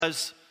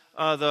As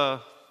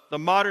the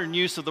modern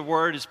use of the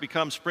word has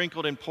become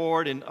sprinkled and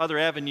poured in other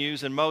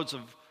avenues and modes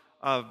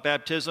of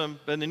baptism,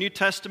 but in the New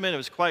Testament it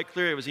was quite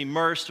clear it was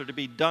immersed or to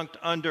be dunked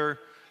under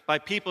by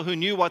people who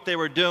knew what they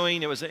were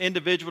doing. It was an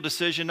individual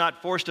decision,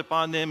 not forced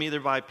upon them either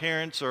by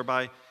parents or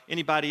by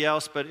anybody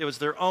else, but it was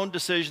their own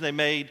decision they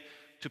made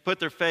to put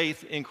their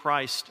faith in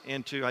Christ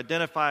and to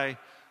identify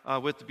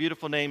with the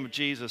beautiful name of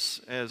Jesus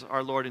as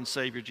our Lord and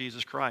Savior,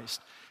 Jesus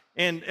Christ.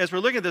 And as we're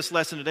looking at this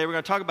lesson today, we're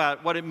going to talk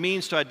about what it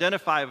means to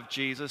identify with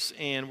Jesus,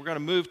 and we're going to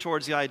move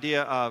towards the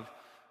idea of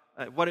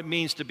what it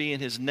means to be in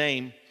His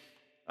name.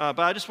 But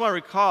I just want to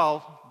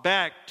recall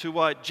back to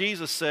what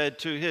Jesus said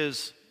to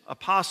His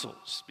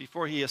apostles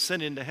before He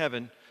ascended into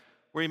heaven,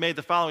 where He made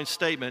the following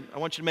statement: I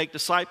want you to make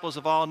disciples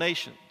of all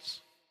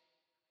nations.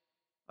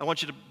 I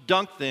want you to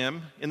dunk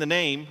them in the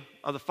name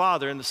of the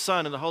Father and the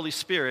Son and the Holy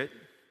Spirit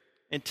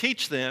and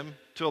teach them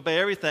to obey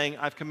everything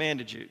I've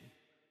commanded you.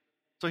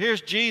 So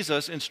here's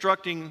Jesus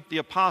instructing the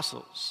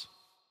apostles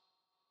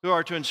who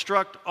are to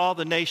instruct all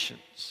the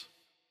nations.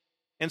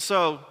 And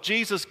so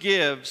Jesus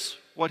gives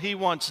what He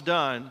wants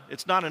done.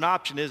 It's not an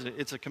option, is it?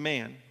 It's a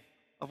command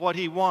of what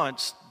He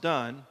wants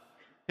done.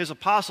 His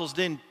apostles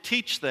didn't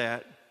teach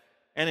that,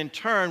 and in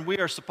turn we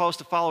are supposed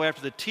to follow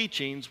after the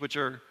teachings, which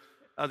are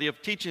the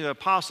teaching of the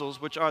apostles,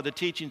 which are the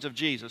teachings of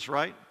Jesus,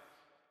 right?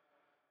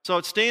 So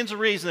it stands to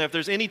reason that if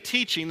there's any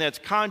teaching that's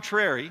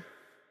contrary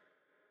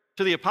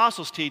to the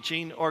apostles'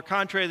 teaching or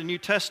contrary to the New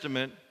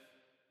Testament,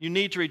 you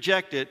need to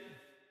reject it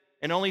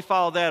and only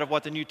follow that of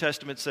what the New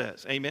Testament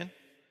says. Amen?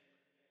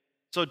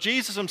 So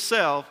Jesus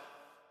Himself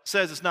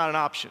says it's not an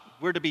option.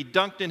 We're to be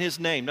dunked in His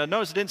name. Now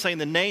notice it didn't say in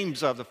the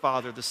names of the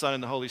Father, the Son,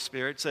 and the Holy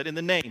Spirit. It said in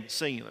the name,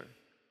 singular.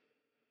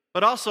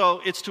 But also,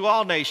 it's to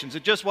all nations.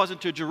 It just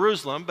wasn't to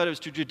Jerusalem, but it was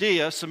to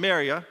Judea,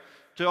 Samaria,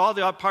 to all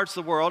the other parts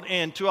of the world,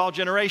 and to all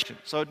generations.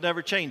 So it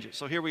never changes.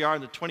 So here we are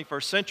in the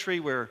 21st century.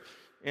 We're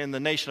in the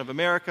nation of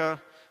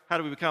America. How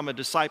do we become a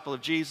disciple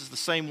of Jesus? The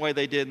same way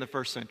they did in the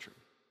first century.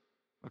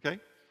 Okay?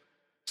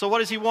 So what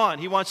does He want?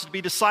 He wants us to be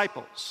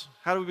disciples.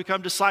 How do we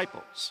become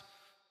disciples?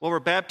 Well,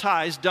 we're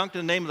baptized, dunked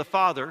in the name of the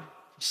Father,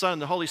 the Son,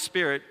 and the Holy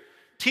Spirit,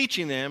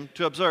 teaching them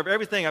to observe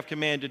everything I've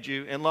commanded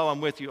you, and lo,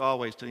 I'm with you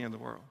always to the end of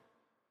the world.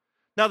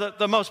 Now,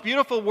 the most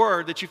beautiful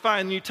word that you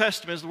find in the New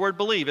Testament is the word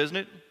believe, isn't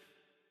it?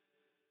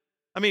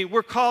 I mean,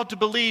 we're called to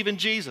believe in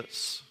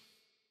Jesus,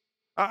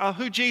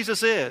 who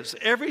Jesus is.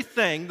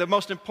 Everything, the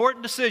most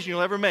important decision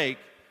you'll ever make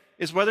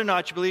is whether or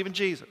not you believe in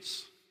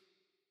Jesus.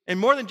 And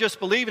more than just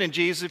believing in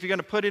Jesus, if you're going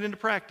to put it into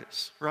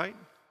practice, right?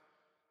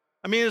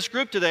 I mean, in this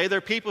group today, there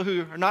are people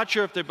who are not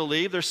sure if they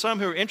believe. There's some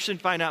who are interested in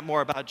finding out more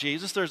about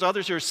Jesus. There's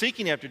others who are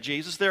seeking after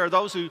Jesus. There are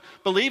those who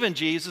believe in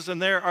Jesus,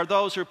 and there are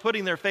those who are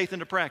putting their faith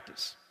into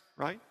practice,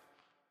 right?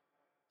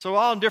 So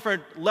all in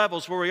different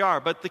levels where we are,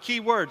 but the key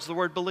word's the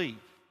word believe.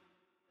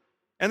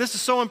 And this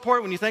is so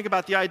important when you think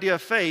about the idea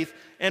of faith,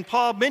 and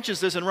Paul mentions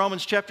this in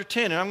Romans chapter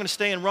 10, and I'm going to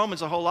stay in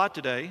Romans a whole lot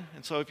today,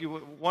 and so if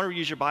you want to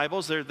use your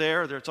Bibles, they're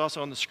there, it's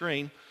also on the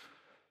screen.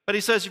 But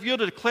he says, if you'll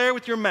declare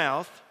with your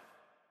mouth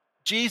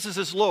Jesus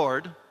is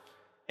Lord,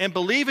 and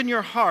believe in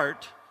your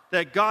heart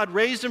that God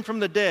raised Him from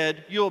the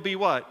dead, you'll be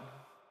what?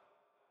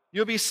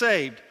 You'll be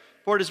saved.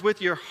 For it is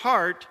with your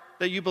heart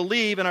that you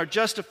believe and are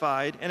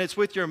justified, and it's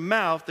with your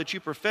mouth that you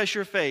profess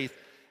your faith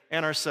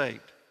and are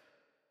saved.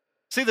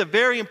 See, the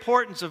very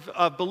importance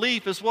of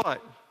belief is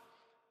what?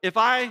 If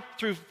I,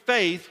 through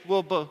faith,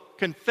 will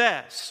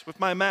confess with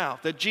my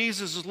mouth that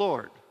Jesus is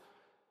Lord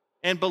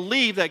and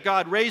believe that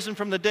God raised Him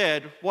from the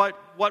dead, what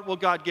will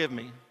God give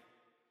me?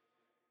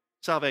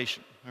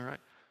 Salvation, all right?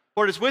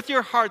 For it is with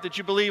your heart that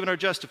you believe and are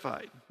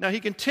justified. Now, he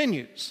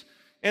continues.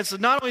 And it's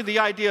not only the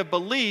idea of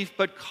belief,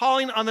 but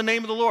calling on the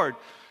name of the Lord.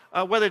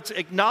 Whether it's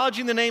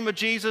acknowledging the name of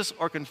Jesus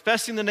or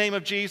confessing the name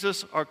of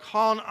Jesus or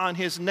calling on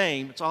His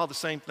name, it's all the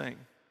same thing.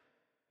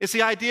 It's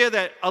the idea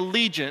that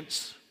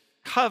allegiance,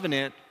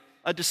 covenant,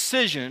 a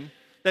decision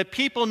that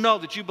people know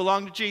that you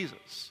belong to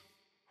Jesus.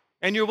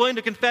 And you're willing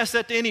to confess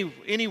that to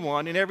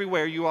anyone and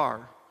everywhere you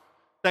are.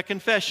 That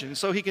confession.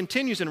 So he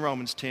continues in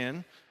Romans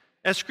 10.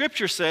 As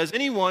Scripture says,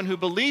 anyone who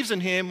believes in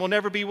Him will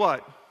never be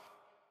what?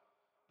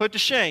 Put to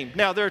shame.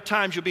 Now, there are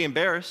times you'll be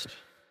embarrassed.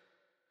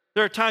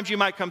 There are times you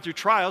might come through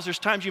trials. There's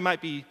times you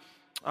might be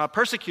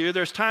persecuted.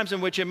 There's times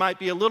in which it might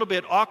be a little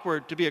bit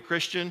awkward to be a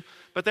Christian,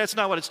 but that's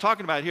not what it's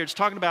talking about here. It's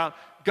talking about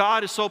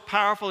God is so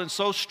powerful and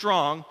so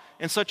strong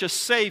and such a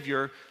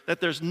Savior that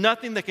there's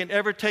nothing that can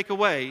ever take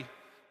away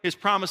His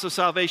promise of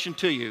salvation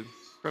to you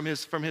from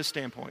His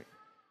standpoint.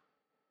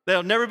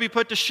 They'll never be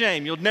put to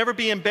shame. You'll never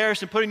be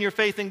embarrassed in putting your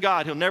faith in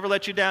God. He'll never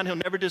let you down. He'll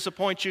never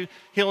disappoint you.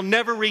 He'll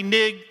never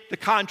renege the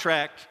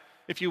contract,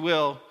 if you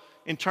will,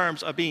 in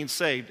terms of being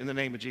saved in the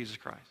name of Jesus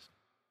Christ.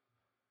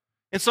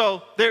 And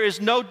so there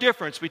is no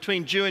difference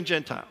between Jew and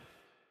Gentile.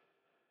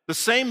 The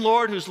same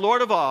Lord who's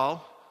Lord of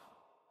all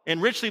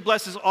and richly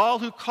blesses all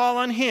who call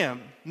on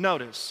Him,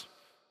 notice,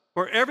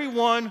 for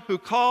everyone who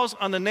calls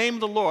on the name of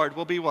the Lord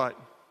will be what?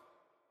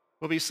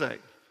 Will be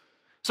saved.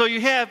 So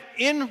you have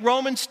in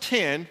Romans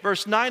 10,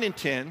 verse 9 and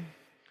 10,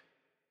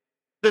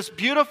 this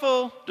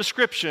beautiful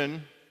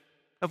description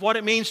of what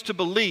it means to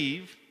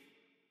believe,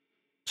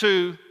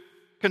 to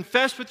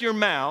confess with your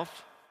mouth,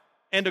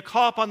 and to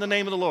call upon the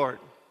name of the Lord.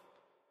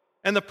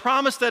 And the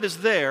promise that is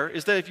there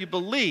is that if you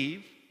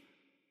believe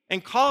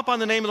and call upon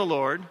the name of the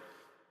Lord,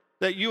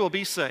 that you will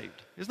be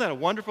saved. Isn't that a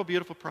wonderful,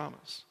 beautiful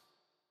promise?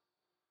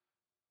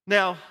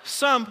 Now,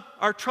 some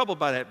are troubled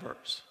by that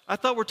verse. I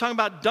thought we were talking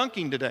about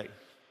dunking today.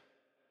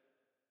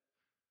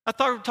 I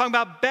thought we were talking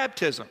about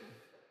baptism.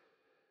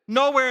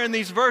 Nowhere in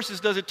these verses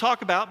does it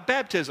talk about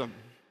baptism.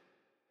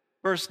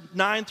 Verse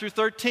 9 through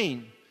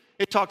 13.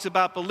 It talks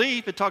about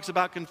belief, it talks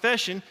about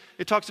confession,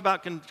 it talks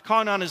about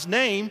calling on his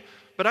name,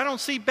 but I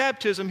don't see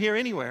baptism here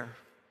anywhere.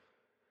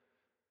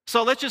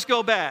 So let's just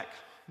go back.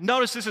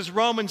 Notice this is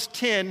Romans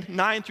 10,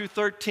 9 through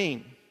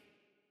 13.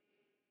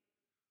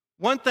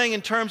 One thing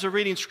in terms of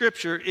reading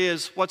Scripture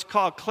is what's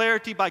called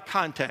clarity by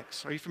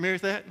context. Are you familiar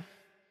with that?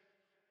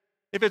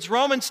 If it's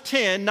Romans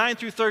 10, 9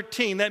 through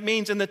 13, that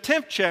means in the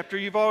 10th chapter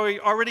you've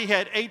already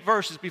had 8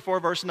 verses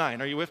before verse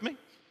 9. Are you with me?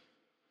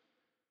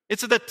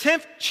 It's in the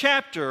 10th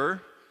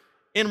chapter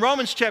in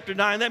Romans chapter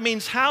 9. That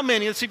means how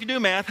many, let's see if you do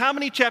math, how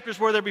many chapters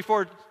were there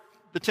before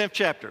the 10th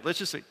chapter? Let's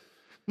just see.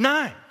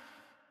 9.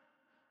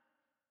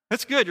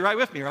 That's good. You're right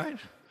with me, right?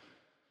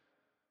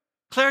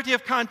 Clarity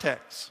of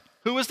context.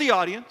 Who was the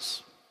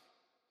audience?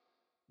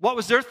 What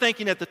was their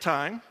thinking at the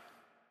time?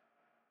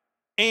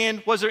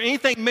 And was there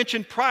anything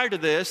mentioned prior to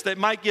this that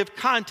might give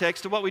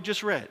context to what we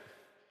just read?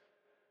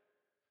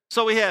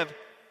 So we have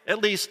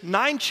at least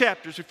 9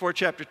 chapters before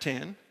chapter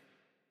 10,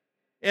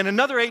 and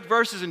another 8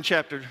 verses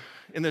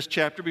in this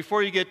chapter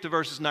before you get to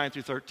verses 9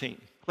 through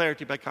 13.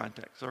 Clarity by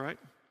context, all right?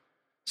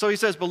 So he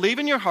says, believe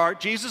in your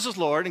heart, Jesus is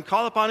Lord, and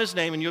call upon his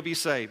name, and you'll be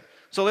saved.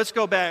 So let's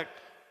go back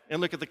and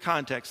look at the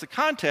context. The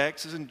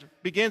context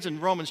begins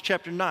in Romans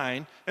chapter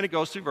 9, and it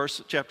goes through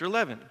chapter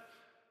 11.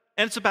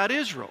 And it's about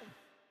Israel.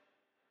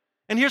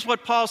 And here's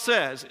what Paul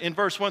says in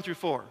verse 1 through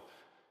 4.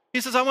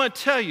 He says, I want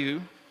to tell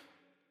you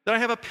that I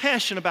have a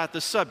passion about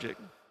this subject.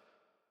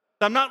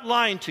 I'm not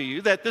lying to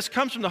you, that this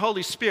comes from the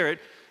Holy Spirit,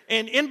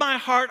 and in my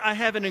heart I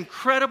have an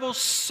incredible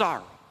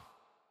sorrow.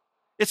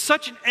 It's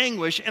such an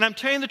anguish, and I'm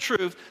telling the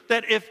truth,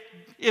 that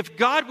if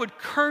God would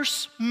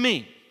curse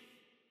me,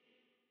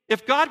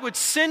 if God would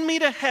send me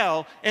to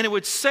hell and it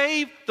would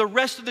save the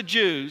rest of the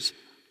Jews,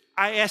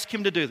 I ask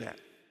him to do that.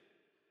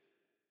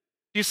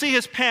 Do you see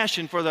his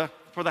passion for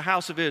the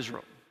house of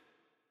Israel,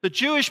 the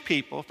Jewish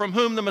people from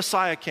whom the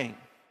Messiah came?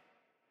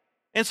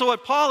 And so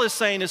what Paul is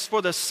saying is,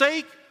 for the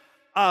sake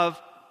of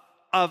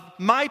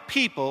my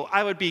people,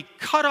 I would be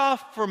cut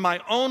off from my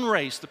own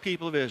race, the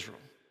people of Israel.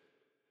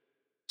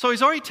 So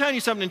he's already telling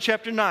you something in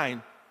chapter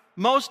 9.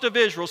 Most of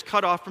Israel's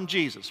cut off from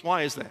Jesus.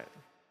 Why is that?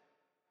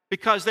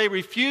 Because they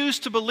refuse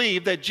to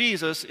believe that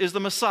Jesus is the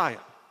Messiah.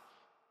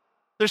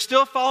 They're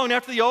still following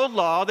after the old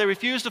law. They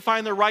refuse to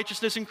find their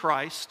righteousness in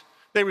Christ.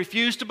 They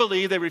refuse to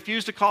believe. They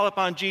refuse to call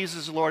upon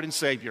Jesus as Lord and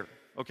Savior.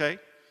 Okay?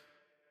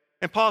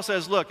 And Paul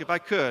says, look, if I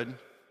could,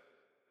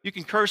 you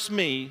can curse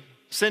me,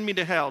 send me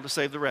to hell to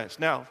save the rest.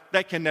 Now,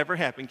 that can never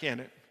happen, can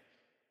it?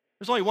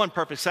 There's only one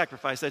perfect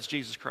sacrifice, that's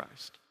Jesus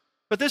Christ.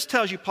 But this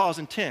tells you Paul's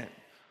intent.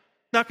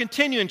 Now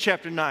continue in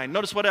chapter 9.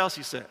 Notice what else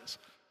he says.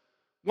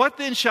 What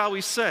then shall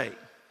we say?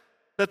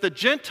 That the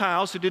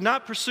Gentiles who do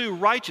not pursue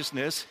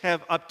righteousness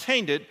have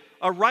obtained it,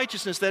 a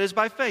righteousness that is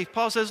by faith.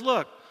 Paul says,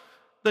 look,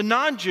 the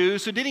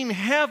non-Jews who didn't even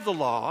have the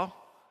law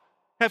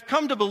have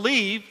come to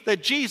believe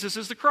that Jesus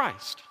is the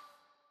Christ.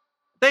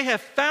 They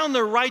have found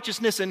their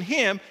righteousness in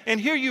him,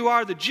 and here you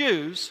are, the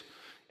Jews,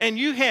 and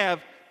you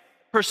have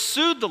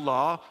pursued the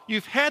law,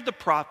 you've had the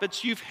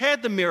prophets, you've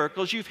had the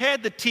miracles, you've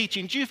had the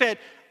teachings, you've had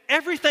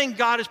everything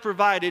God has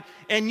provided,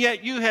 and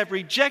yet you have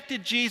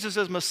rejected Jesus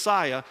as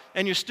Messiah,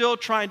 and you're still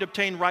trying to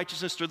obtain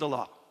righteousness through the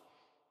law.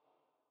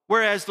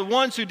 Whereas the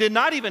ones who did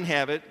not even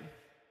have it,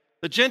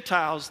 the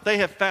Gentiles, they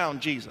have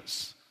found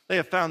Jesus. They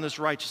have found this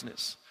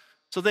righteousness.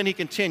 So then he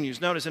continues.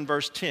 Notice in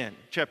verse 10,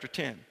 chapter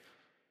 10.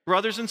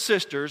 Brothers and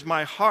sisters,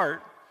 my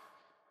heart's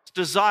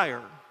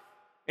desire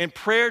and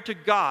prayer to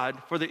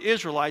God for the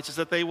Israelites is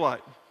that they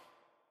what?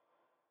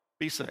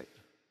 Be saved.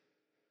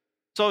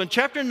 So in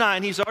chapter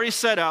 9, he's already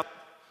set up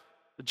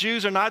the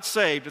Jews are not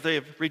saved if they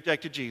have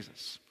rejected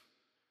Jesus.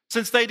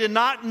 Since they did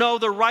not know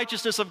the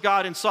righteousness of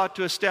God and sought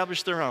to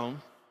establish their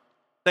own,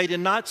 they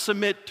did not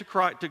submit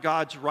to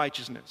God's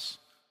righteousness.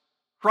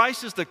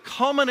 Christ is the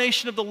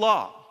culmination of the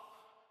law,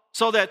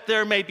 so that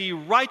there may be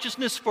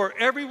righteousness for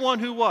everyone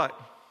who what?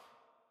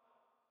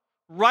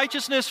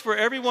 Righteousness for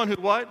everyone who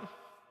what?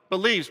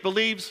 Believes.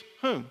 Believes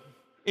whom?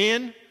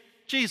 In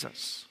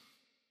Jesus.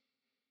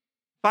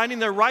 Finding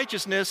their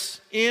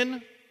righteousness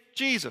in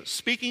Jesus,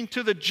 speaking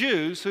to the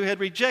Jews who had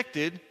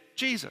rejected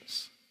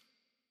Jesus.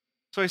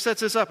 So he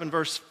sets this up in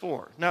verse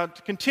 4. Now,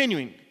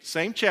 continuing,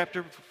 same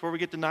chapter before we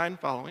get to 9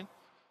 following.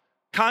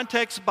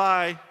 Context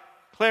by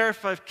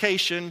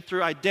clarification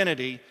through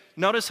identity.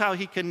 Notice how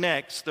he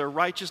connects their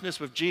righteousness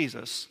with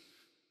Jesus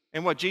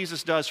and what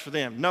Jesus does for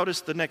them.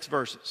 Notice the next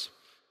verses.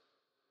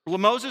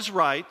 Moses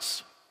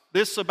writes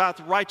this about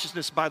the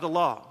righteousness by the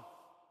law.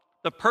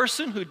 The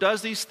person who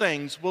does these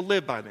things will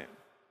live by them.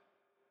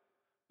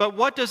 But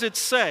what does it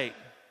say?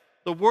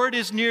 The word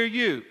is near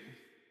you.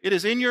 It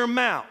is in your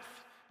mouth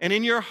and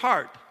in your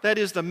heart. That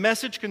is the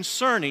message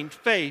concerning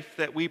faith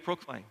that we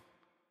proclaim.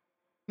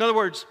 In other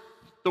words,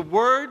 the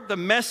word, the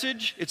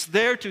message, it's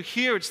there to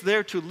hear, it's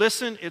there to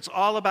listen. It's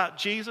all about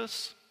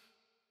Jesus.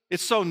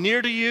 It's so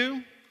near to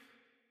you.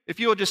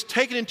 If you will just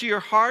take it into your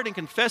heart and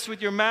confess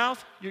with your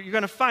mouth, you're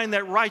going to find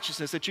that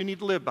righteousness that you need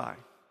to live by.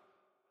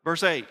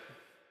 Verse 8.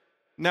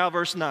 Now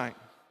verse 9.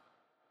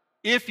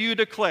 If you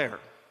declare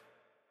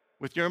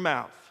with your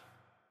mouth,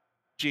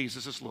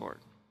 Jesus is Lord.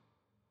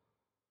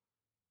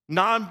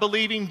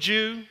 Non-believing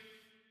Jew,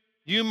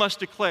 you must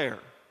declare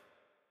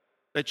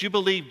that you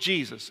believe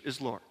Jesus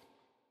is Lord.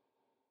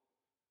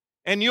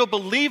 And you'll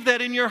believe that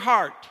in your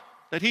heart,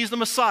 that he's the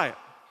Messiah.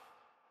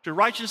 That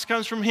righteousness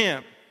comes from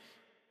him.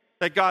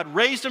 That God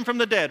raised him from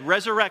the dead,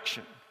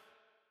 resurrection.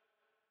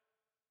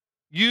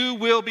 You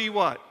will be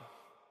what?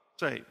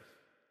 Saved.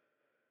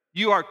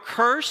 You are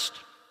cursed,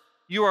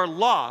 you are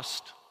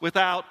lost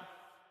without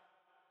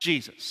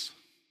Jesus.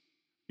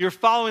 You're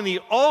following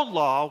the old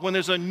law when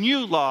there's a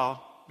new law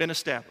been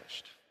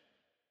established.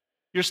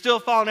 You're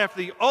still following after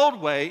the old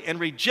way and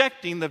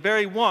rejecting the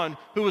very one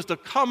who was the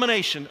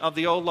culmination of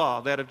the old law,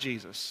 that of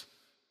Jesus.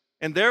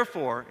 And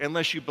therefore,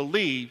 unless you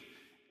believe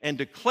and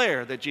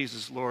declare that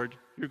Jesus is Lord,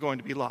 you're going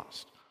to be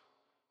lost.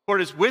 For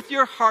it is with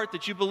your heart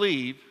that you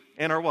believe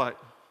and are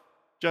what?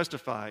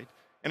 Justified.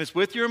 And it's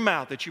with your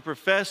mouth that you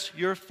profess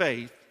your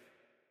faith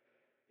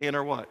and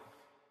are what?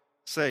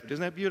 Saved.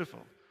 Isn't that beautiful?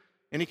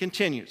 And he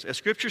continues. As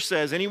Scripture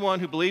says,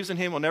 anyone who believes in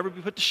him will never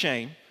be put to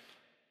shame.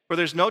 For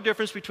there's no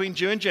difference between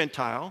Jew and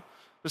Gentile.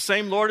 The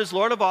same Lord is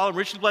Lord of all and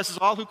richly blesses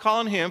all who call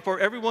on him. For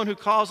everyone who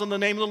calls on the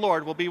name of the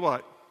Lord will be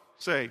what?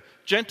 Saved.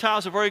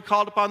 Gentiles have already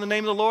called upon the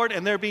name of the Lord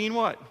and they're being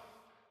what?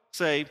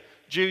 Saved.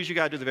 Jews, you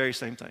got to do the very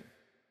same thing.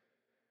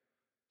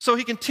 So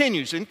he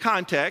continues in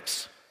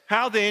context.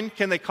 How then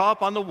can they call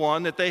upon the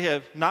one that they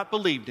have not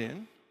believed in?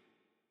 In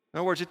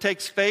other words, it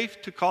takes faith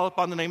to call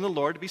upon the name of the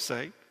Lord to be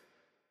saved.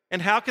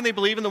 And how can they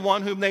believe in the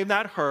one whom they've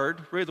not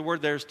heard? Really, the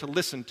word there is to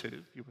listen to,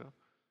 if you will.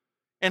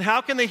 And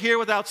how can they hear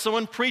without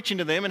someone preaching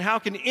to them? And how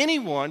can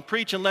anyone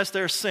preach unless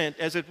they're sent?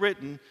 As it's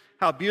written,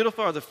 how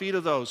beautiful are the feet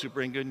of those who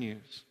bring good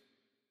news.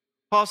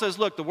 Paul says,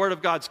 look, the word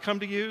of God's come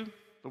to you,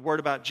 the word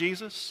about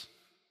Jesus.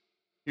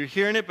 You're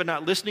hearing it but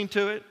not listening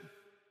to it.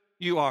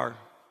 You are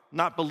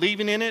not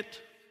believing in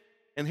it.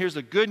 And here's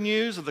the good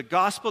news of the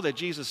gospel that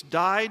Jesus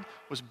died,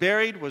 was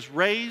buried, was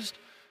raised,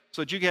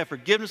 so that you can have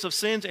forgiveness of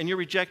sins, and you're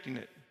rejecting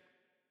it.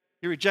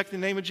 You're rejecting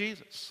the name of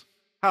Jesus.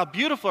 How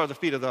beautiful are the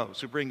feet of those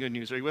who bring good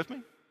news. Are you with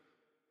me?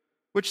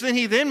 Which then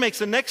he then makes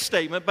the next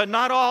statement, but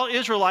not all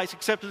Israelites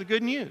accepted the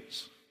good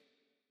news.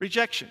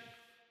 Rejection.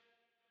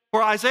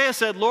 For Isaiah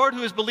said, Lord,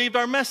 who has believed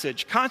our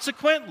message?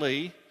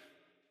 Consequently,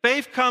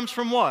 faith comes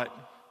from what?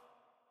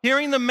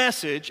 Hearing the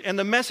message, and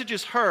the message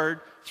is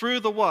heard through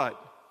the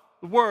what?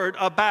 The word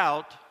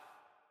about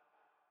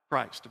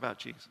Christ, about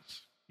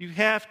Jesus. You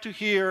have to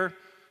hear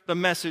the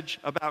message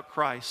about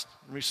Christ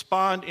and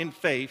respond in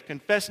faith,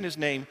 confessing his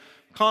name,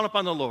 calling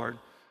upon the Lord.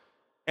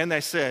 And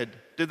they said,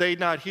 did they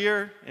not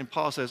hear? And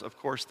Paul says, of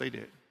course they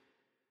did.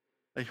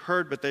 They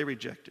heard, but they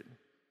rejected.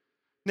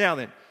 Now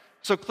then,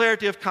 so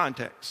clarity of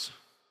context.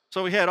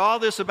 So we had all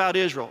this about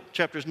Israel,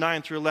 chapters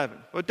 9 through 11.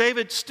 But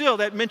David still,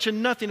 that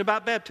mentioned nothing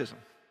about baptism.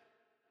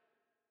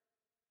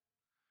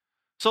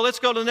 So let's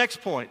go to the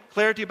next point.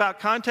 Clarity about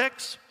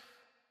context.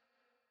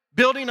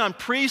 Building on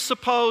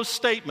presupposed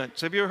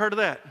statements. Have you ever heard of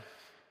that?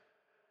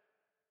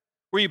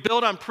 Where you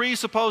build on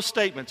presupposed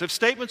statements. If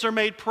statements are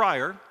made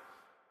prior,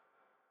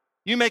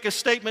 you make a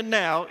statement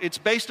now, it's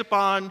based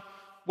upon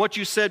what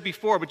you said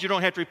before, but you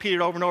don't have to repeat it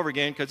over and over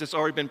again because it's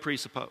already been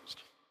presupposed.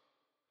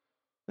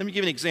 Let me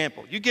give you an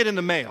example. You get in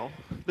the mail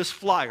this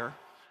flyer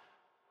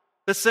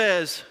that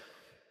says,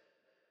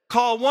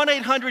 call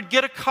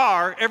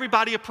 1-800-GET-A-CAR,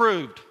 everybody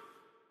approved.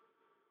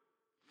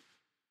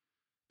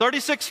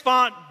 36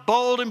 font,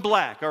 bold and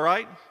black, all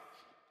right?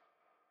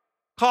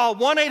 Call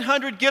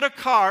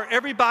 1-800-GET-A-CAR,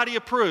 everybody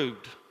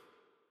approved.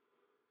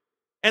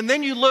 And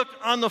then you look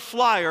on the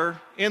flyer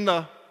in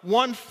the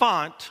one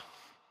font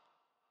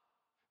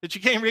that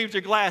you can't read with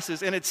your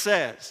glasses, and it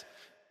says,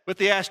 with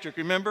the asterisk,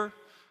 remember?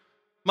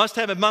 Must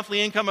have a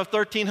monthly income of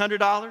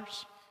 $1,300.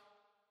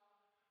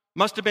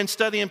 Must have been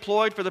steadily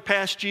employed for the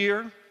past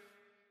year.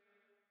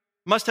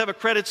 Must have a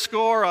credit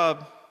score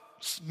of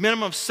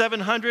minimum of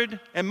 700,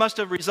 and must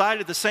have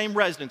resided at the same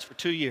residence for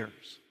 2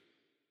 years.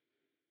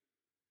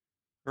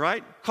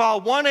 Right?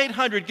 Call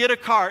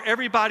 1-800-GET-A-CAR,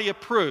 everybody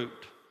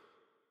approved.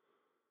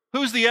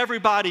 Who's the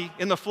everybody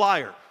in the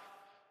flyer?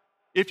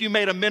 If you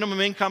made a minimum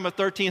income of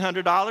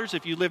 $1,300,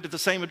 if you lived at the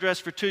same address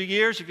for 2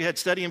 years, if you had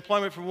steady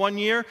employment for 1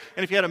 year,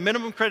 and if you had a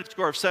minimum credit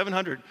score of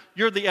 700,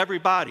 you're the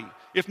everybody.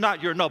 If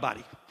not, you're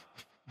nobody.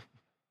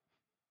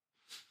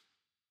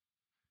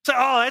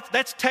 So,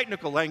 that's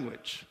technical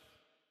language.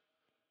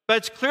 But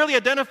it's clearly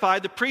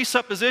identified the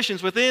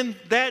presuppositions within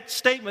that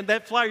statement,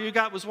 that flyer you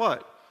got was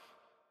what?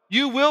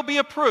 You will be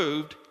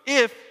approved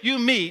if you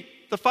meet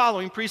the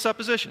following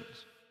presuppositions.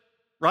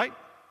 Right?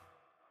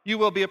 You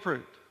will be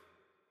approved.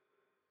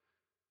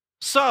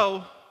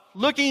 So,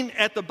 looking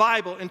at the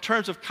Bible in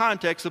terms of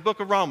context, the book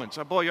of Romans.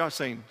 Oh, boy, y'all are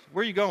saying,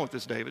 where are you going with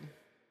this, David?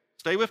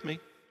 Stay with me.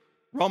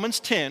 Romans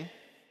 10.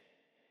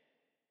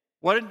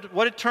 What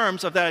in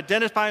terms of that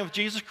identifying with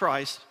Jesus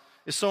Christ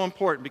is so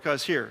important,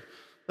 because here,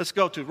 let's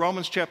go to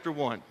Romans chapter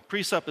 1,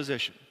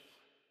 presupposition.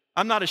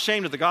 I'm not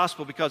ashamed of the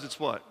gospel because it's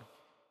what?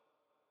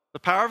 The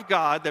power of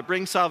God that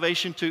brings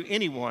salvation to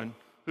anyone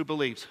who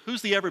believes.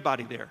 Who's the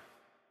everybody there?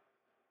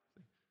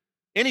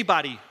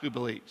 Anybody who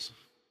believes.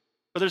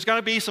 But there's going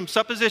to be some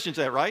suppositions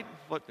there, right?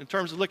 What, in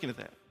terms of looking at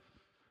that.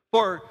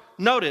 For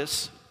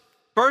notice,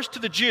 first to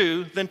the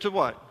Jew, then to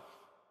what?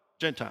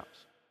 Gentiles.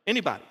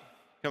 Anybody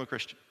become a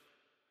Christian.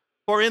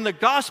 For in the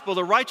gospel,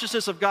 the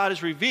righteousness of God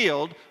is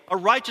revealed, a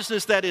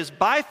righteousness that is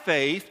by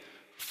faith,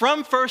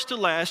 from first to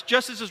last,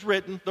 just as is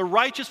written, the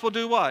righteous will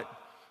do what?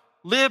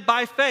 Live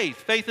by faith.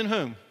 Faith in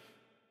whom?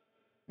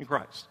 In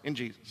Christ, in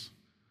Jesus.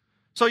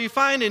 So you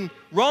find in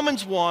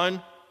Romans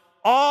 1,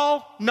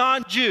 all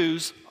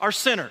non-Jews are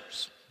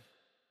sinners,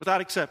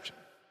 without exception.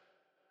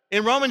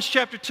 In Romans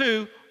chapter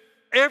 2,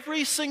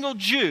 every single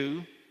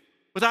Jew,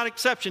 without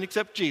exception,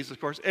 except Jesus,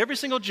 of course, every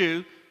single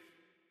Jew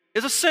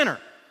is a sinner.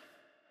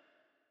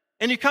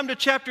 And you come to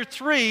chapter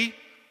 3,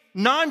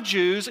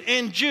 non-Jews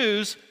and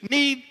Jews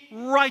need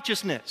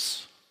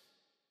righteousness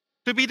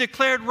to be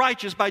declared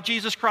righteous by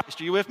Jesus Christ.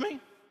 Are you with me?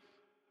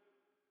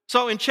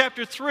 So in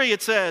chapter 3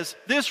 it says,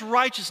 this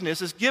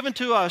righteousness is given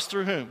to us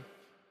through whom?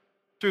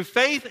 Through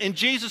faith in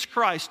Jesus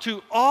Christ,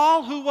 to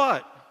all who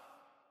what?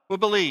 Will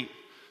believe.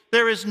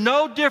 There is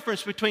no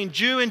difference between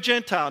Jew and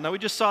Gentile. Now we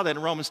just saw that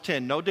in Romans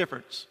 10, no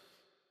difference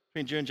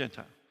between Jew and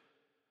Gentile.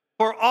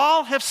 For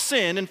all have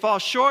sinned and fall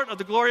short of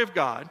the glory of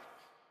God,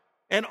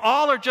 and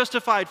all are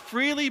justified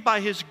freely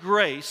by his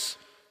grace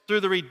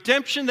through the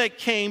redemption that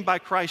came by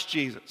Christ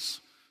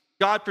Jesus.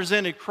 God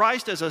presented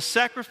Christ as a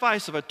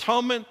sacrifice of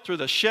atonement through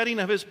the shedding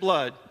of his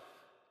blood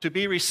to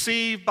be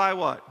received by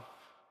what?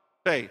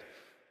 Faith.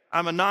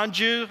 I'm a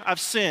non-Jew, I've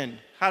sinned.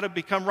 How to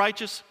become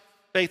righteous?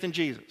 Faith in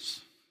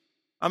Jesus.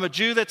 I'm a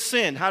Jew that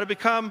sinned. How to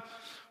become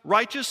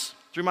righteous?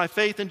 Through my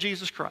faith in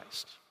Jesus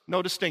Christ.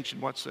 No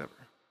distinction whatsoever.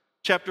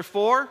 Chapter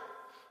 4,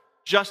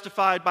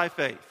 justified by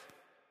faith.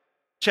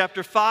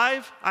 Chapter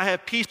 5, I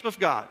have peace with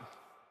God.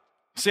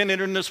 Sin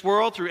entered in this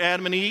world through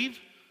Adam and Eve.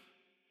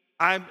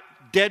 I'm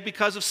dead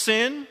because of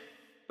sin,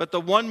 but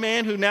the one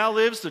man who now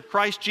lives, the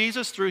Christ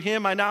Jesus, through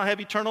him I now have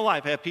eternal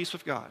life. I have peace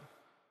with God.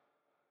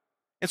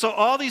 And so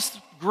all these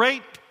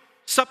great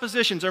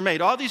suppositions are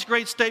made. All these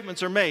great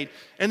statements are made.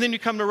 And then you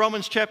come to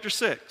Romans chapter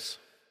 6.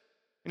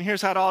 And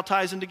here's how it all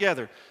ties in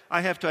together.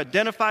 I have to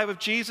identify with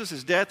Jesus,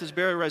 his death, his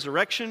burial,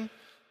 resurrection.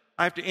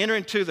 I have to enter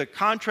into the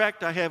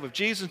contract I have with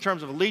Jesus in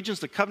terms of allegiance,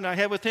 the covenant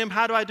I have with him.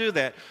 How do I do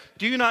that?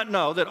 Do you not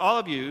know that all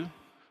of you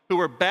who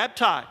were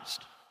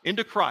baptized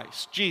into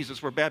Christ,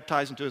 Jesus, were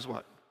baptized into his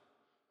what?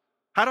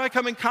 How do I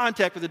come in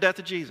contact with the death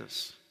of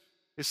Jesus?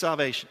 His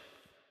salvation.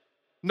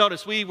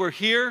 Notice, we were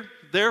here,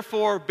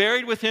 therefore,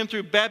 buried with him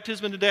through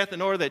baptism into death,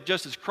 in order that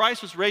just as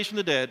Christ was raised from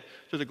the dead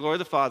to the glory of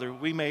the Father,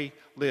 we may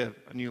live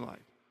a new life.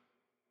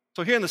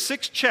 So here in the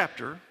 6th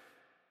chapter,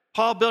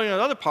 Paul, building on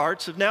other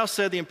parts, have now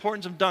said the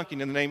importance of dunking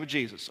in the name of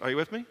Jesus. Are you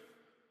with me?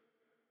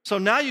 So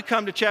now you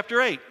come to chapter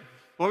 8.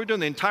 Well, we're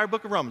doing the entire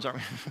book of Romans, aren't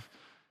we?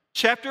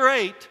 Chapter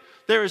 8,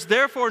 there is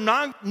therefore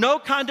no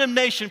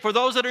condemnation for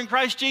those that are in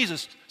Christ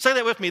Jesus. Say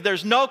that with me.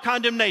 There's no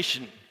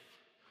condemnation.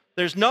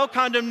 There's no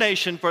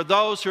condemnation for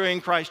those who are in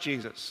Christ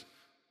Jesus.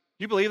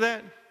 Do you believe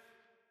that?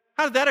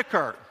 How did that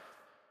occur?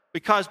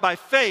 Because by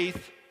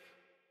faith,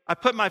 I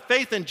put my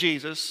faith in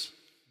Jesus,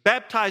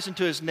 baptized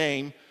into his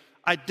name,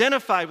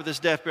 identified with his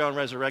death, burial, and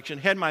resurrection,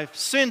 had my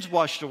sins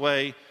washed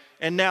away,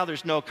 and now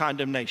there's no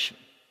condemnation.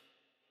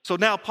 So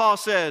now Paul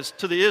says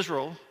to the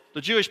Israel, the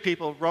Jewish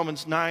people,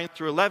 Romans 9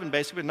 through 11,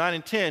 basically 9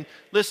 and 10,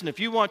 listen, if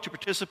you want to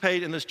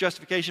participate in this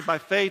justification by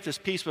faith, this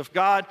peace with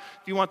God,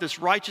 if you want this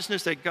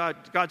righteousness that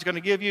God's going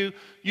to give you,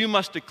 you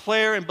must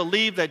declare and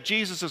believe that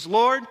Jesus is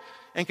Lord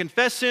and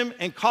confess him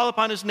and call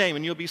upon his name,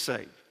 and you'll be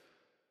saved.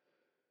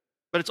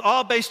 But it's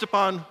all based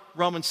upon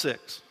Romans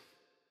 6.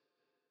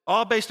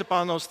 All based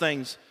upon those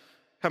things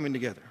coming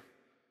together.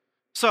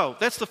 So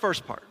that's the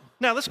first part.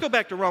 Now let's go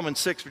back to Romans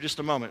 6 for just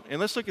a moment, and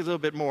let's look a little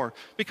bit more,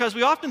 because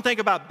we often think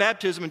about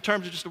baptism in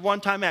terms of just a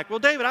one-time act. Well,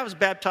 David, I was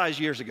baptized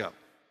years ago.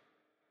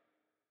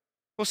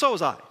 Well, so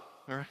was I,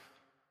 all right?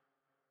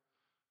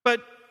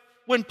 But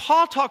when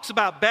Paul talks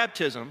about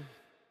baptism,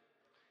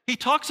 he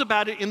talks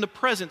about it in the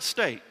present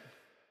state,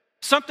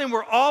 something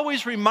we're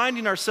always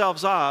reminding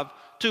ourselves of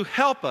to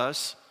help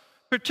us,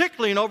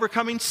 particularly in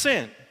overcoming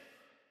sin.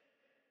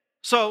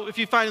 So if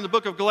you find in the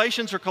book of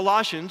Galatians or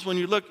Colossians, when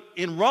you look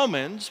in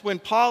Romans, when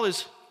Paul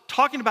is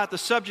talking about the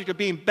subject of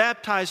being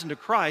baptized into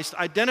Christ,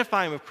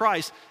 identifying with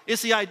Christ,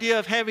 it's the idea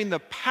of having the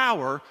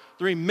power,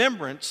 the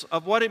remembrance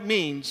of what it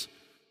means,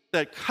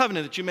 that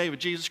covenant that you made with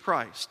Jesus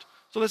Christ.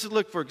 So let's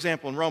look, for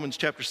example, in Romans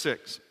chapter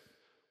 6.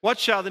 What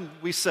shall then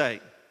we say?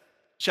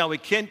 Shall we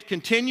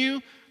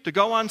continue to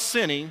go on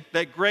sinning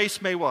that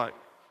grace may what?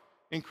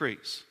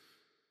 Increase.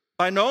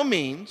 By no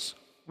means.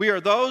 We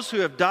are those who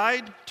have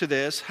died to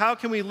this. How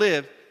can we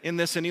live in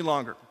this any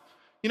longer.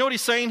 You know what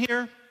he's saying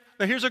here?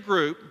 Now here's a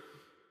group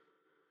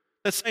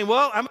that's saying,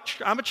 well,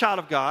 I'm a child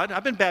of God.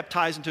 I've been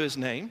baptized into his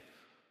name.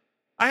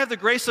 I have the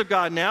grace of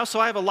God now, so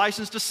I have a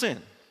license to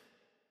sin.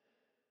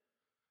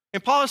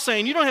 And Paul is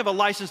saying, you don't have a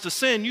license to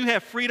sin, you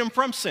have freedom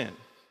from sin.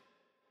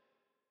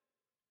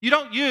 You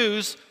don't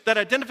use that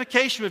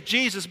identification with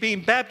Jesus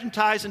being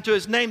baptized into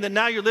his name, that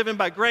now you're living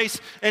by grace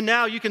and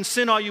now you can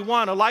sin all you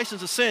want, a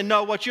license to sin.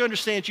 No, what you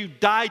understand is you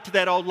died to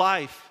that old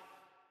life.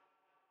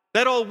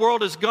 That old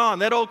world is gone.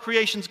 That old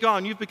creation's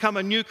gone. You've become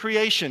a new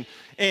creation.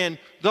 And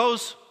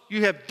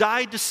you have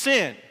died to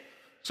sin,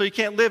 so you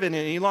can't live in it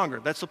any longer.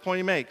 That's the point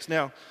he makes.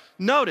 Now,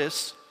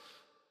 notice,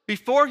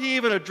 before he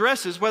even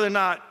addresses whether or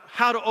not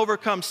how to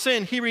overcome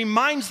sin, he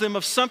reminds them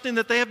of something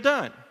that they have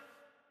done.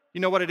 You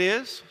know what it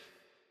is?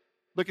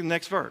 Look at the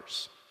next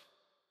verse.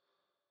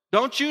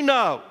 Don't you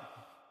know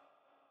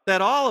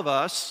that all of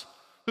us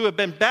who have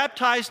been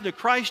baptized into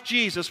Christ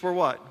Jesus were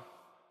what?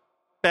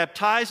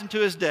 Baptized into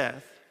his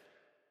death.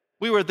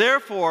 We were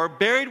therefore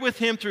buried with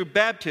him through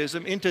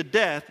baptism into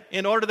death,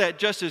 in order that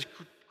just as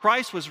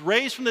Christ was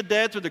raised from the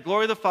dead through the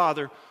glory of the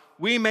Father,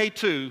 we may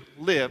too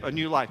live a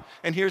new life.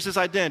 And here's his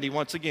identity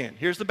once again.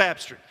 Here's the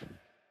baptistry.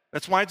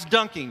 That's why it's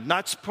dunking,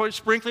 not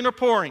sprinkling or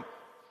pouring.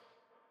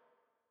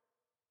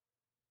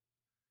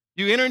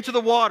 You enter into the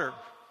water.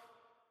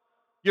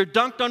 You're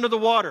dunked under the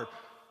water.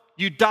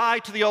 You die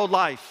to the old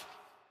life.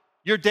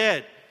 You're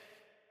dead.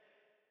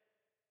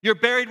 You're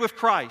buried with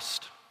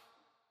Christ.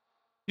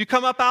 You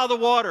come up out of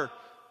the water.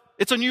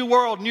 It's a new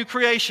world, new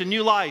creation,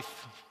 new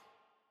life.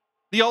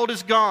 The old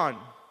is gone.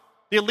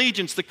 The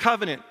allegiance, the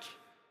covenant,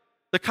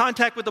 the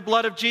contact with the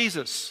blood of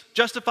Jesus,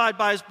 justified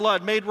by his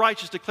blood, made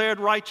righteous,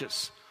 declared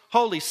righteous,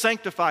 holy,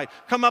 sanctified,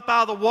 come up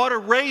out of the water,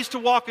 raised to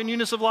walk in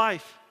newness of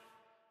life.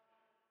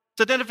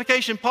 It's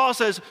identification. Paul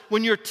says,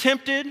 when you're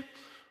tempted,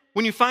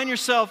 when you find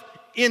yourself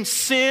in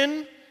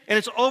sin and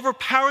it's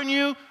overpowering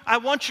you, I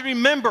want you to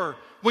remember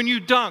when you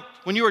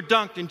were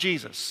dunked in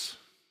Jesus.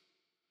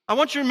 I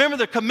want you to remember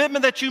the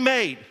commitment that you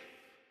made,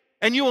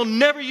 and you will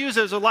never use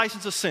it as a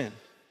license of sin.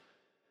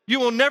 You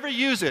will never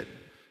use it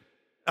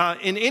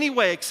in any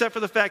way except for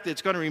the fact that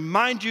it's going to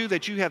remind you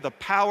that you have the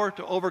power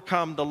to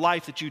overcome the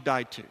life that you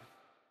died to.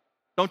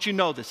 Don't you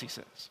know this, he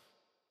says.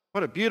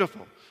 What a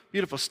beautiful,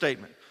 beautiful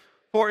statement.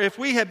 For if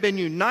we have been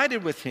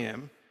united with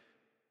him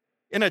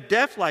in a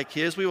death like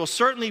his, we will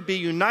certainly be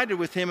united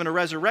with him in a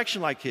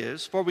resurrection like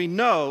his, for we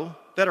know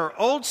that our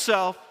old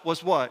self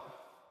was what?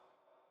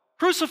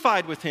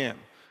 Crucified with him,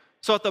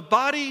 so that the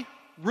body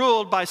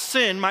ruled by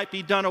sin might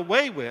be done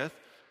away with,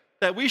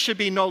 that we should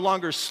be no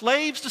longer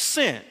slaves to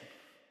sin,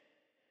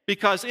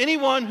 because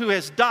anyone who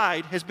has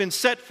died has been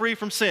set free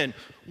from sin.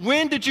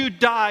 When did you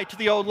die to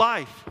the old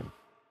life?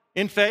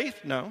 In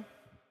faith? No.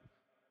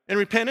 In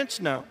repentance?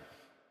 No.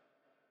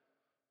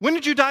 When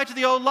did you die to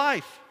the old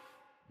life?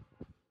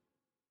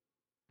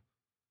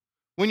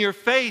 When your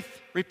faith,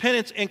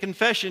 repentance, and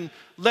confession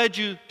led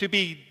you to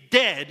be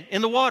dead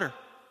in the water,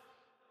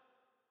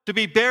 to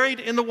be buried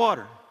in the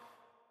water,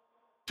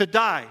 to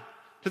die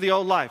to the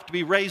old life, to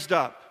be raised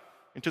up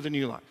into the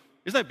new life.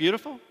 Isn't that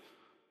beautiful?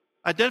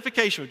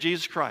 Identification with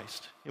Jesus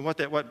Christ and what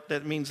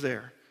that means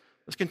there.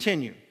 Let's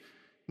continue.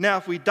 Now,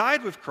 if we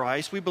died with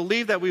Christ, we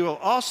believe that we will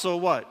also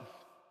what?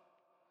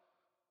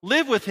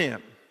 Live with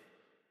him.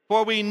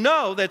 For we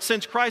know that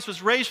since Christ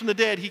was raised from the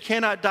dead, he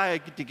cannot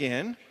die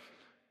again.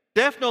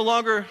 Death no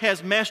longer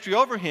has mastery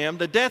over him.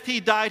 The death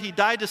he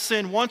died to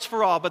sin once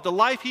for all. But the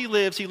life he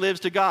lives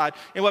to God.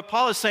 And what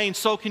Paul is saying,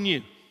 so can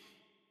you.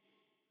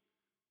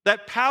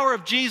 That power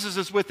of Jesus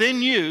is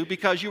within you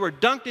because you were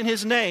dunked in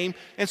his name.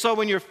 And so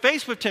when you're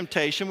faced with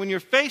temptation, when you're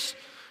faced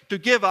to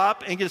give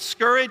up and get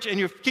discouraged and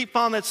you keep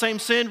following that same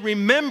sin,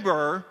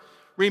 remember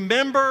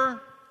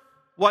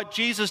what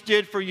Jesus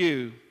did for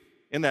you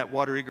in that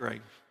watery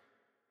grave.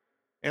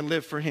 And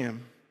live for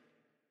him.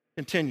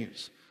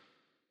 Continues.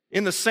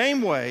 In the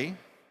same way,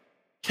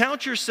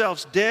 count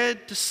yourselves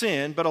dead to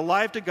sin, but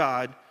alive to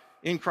God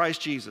in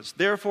Christ Jesus.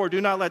 Therefore, do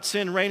not let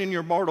sin reign in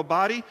your mortal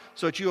body,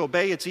 so that you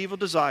obey its evil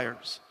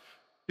desires.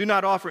 Do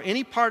not offer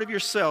any part of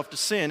yourself to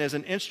sin as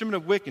an instrument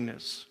of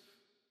wickedness,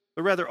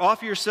 but rather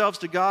offer yourselves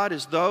to God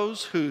as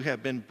those who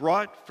have been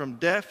brought from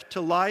death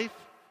to life,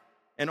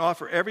 and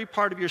offer every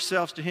part of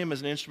yourselves to him as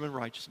an instrument of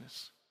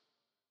righteousness.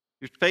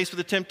 You're faced with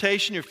the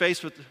temptation, you're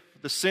faced with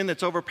the sin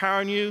that's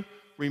overpowering you.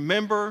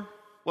 Remember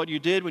what you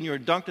did when you were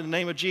dunked in the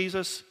name of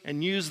Jesus,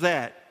 and use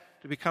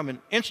that to become an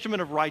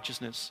instrument of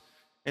righteousness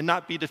and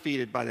not be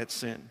defeated by that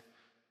sin.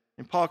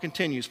 And Paul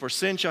continues, for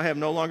sin shall have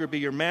no longer be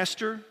your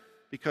master,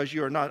 because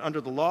you are not under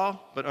the law,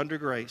 but under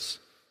grace.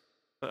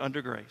 But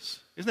under grace.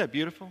 Isn't that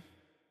beautiful?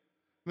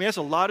 I mean, that's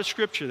a lot of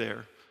scripture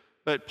there,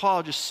 but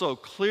Paul just so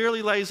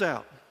clearly lays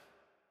out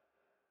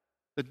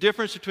the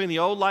difference between the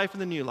old life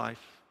and the new life,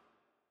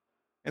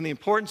 and the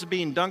importance of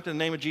being dunked in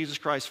the name of Jesus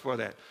Christ for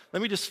that.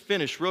 Let me just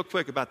finish real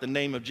quick about the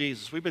name of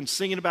Jesus. We've been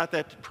singing about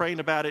that,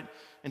 praying about it,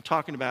 and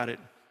talking about it.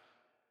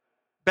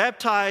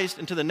 Baptized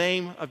into the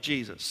name of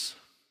Jesus.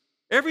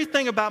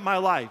 Everything about my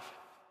life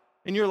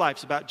and your life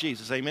is about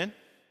Jesus. Amen?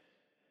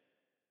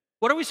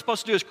 What are we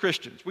supposed to do as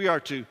Christians? We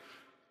are to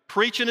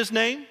preach in his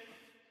name.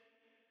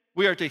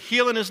 We are to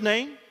heal in his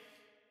name.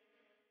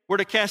 We're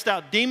to cast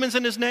out demons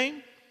in his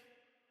name.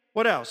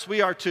 What else?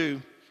 We are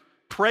to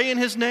pray in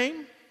his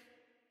name.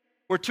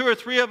 Where 2 or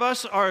 3 of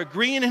us are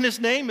agreeing in his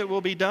name, it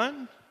will be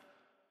done.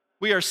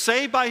 We are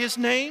saved by his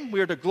name. We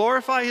are to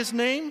glorify his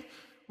name.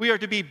 We are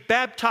to be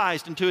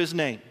baptized into his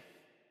name.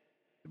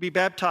 To be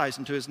baptized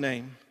into his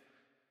name.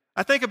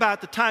 I think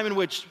about the time in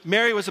which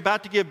Mary was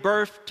about to give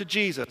birth to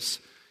Jesus,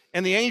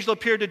 and the angel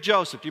appeared to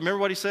Joseph. Do you remember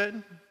what he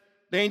said?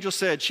 The angel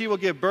said, she will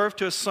give birth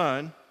to a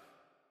son,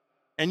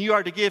 and you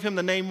are to give him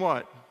the name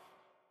what?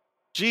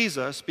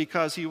 Jesus,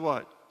 because he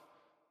what?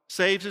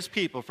 Saves his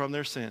people from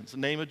their sins. The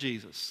name of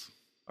Jesus,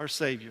 our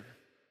Savior.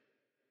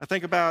 I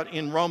think about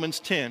in Romans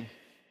 10,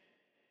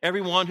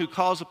 everyone who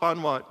calls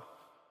upon what?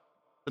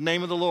 The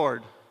name of the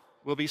Lord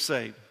will be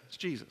saved. It's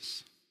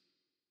Jesus.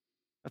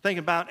 I think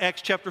about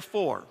Acts chapter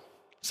 4.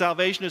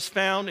 Salvation is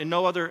found in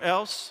no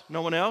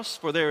one else,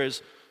 for there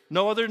is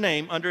no other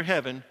name under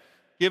heaven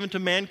given to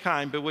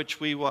mankind by which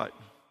we what?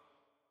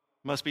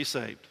 Must be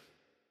saved.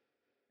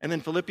 And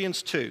then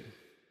Philippians 2.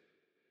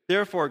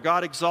 Therefore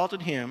God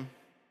exalted him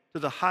to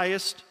the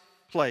highest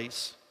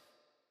place,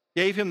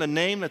 gave him the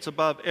name that's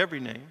above every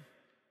name,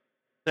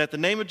 that at the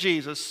name of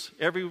Jesus,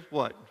 every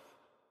what?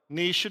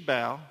 Knee should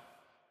bow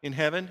in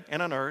heaven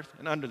and on earth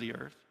and under the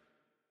earth,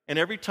 and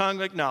every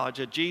tongue acknowledge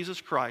that Jesus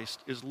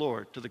Christ is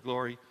Lord to the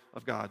glory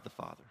of God the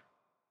Father.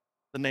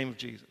 The name of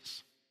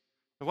Jesus.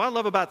 And what I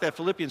love about that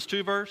Philippians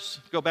 2 verse,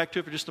 go back to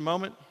it for just a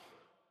moment,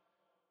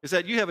 is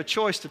that you have a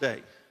choice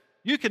today.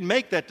 You can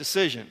make that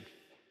decision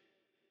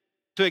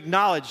to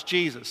acknowledge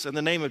Jesus and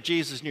the name of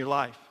Jesus in your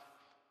life.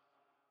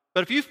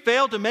 But if you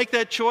fail to make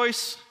that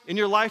choice in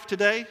your life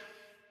today,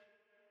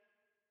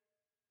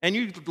 and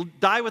you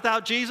die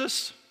without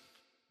Jesus,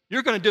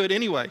 you're going to do it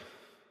anyway.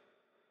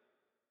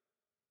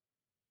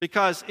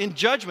 Because in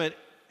judgment,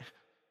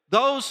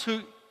 those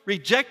who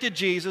rejected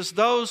Jesus,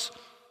 those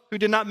who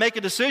did not make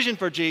a decision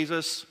for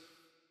Jesus,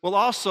 will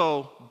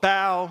also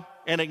bow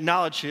and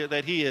acknowledge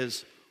that he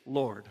is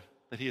Lord,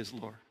 that he is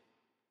Lord.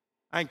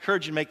 I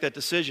encourage you to make that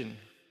decision,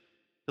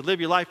 to live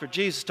your life for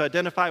Jesus, to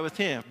identify with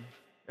him.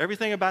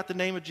 Everything about the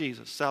name of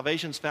Jesus,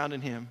 salvation is found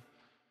in him.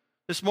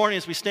 This morning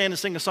as we stand and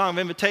sing a song of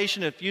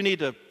invitation, if you need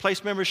to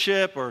place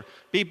membership or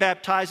be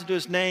baptized into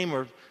his name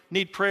or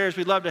need prayers,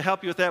 we'd love to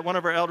help you with that. One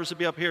of our elders will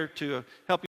be up here to help you.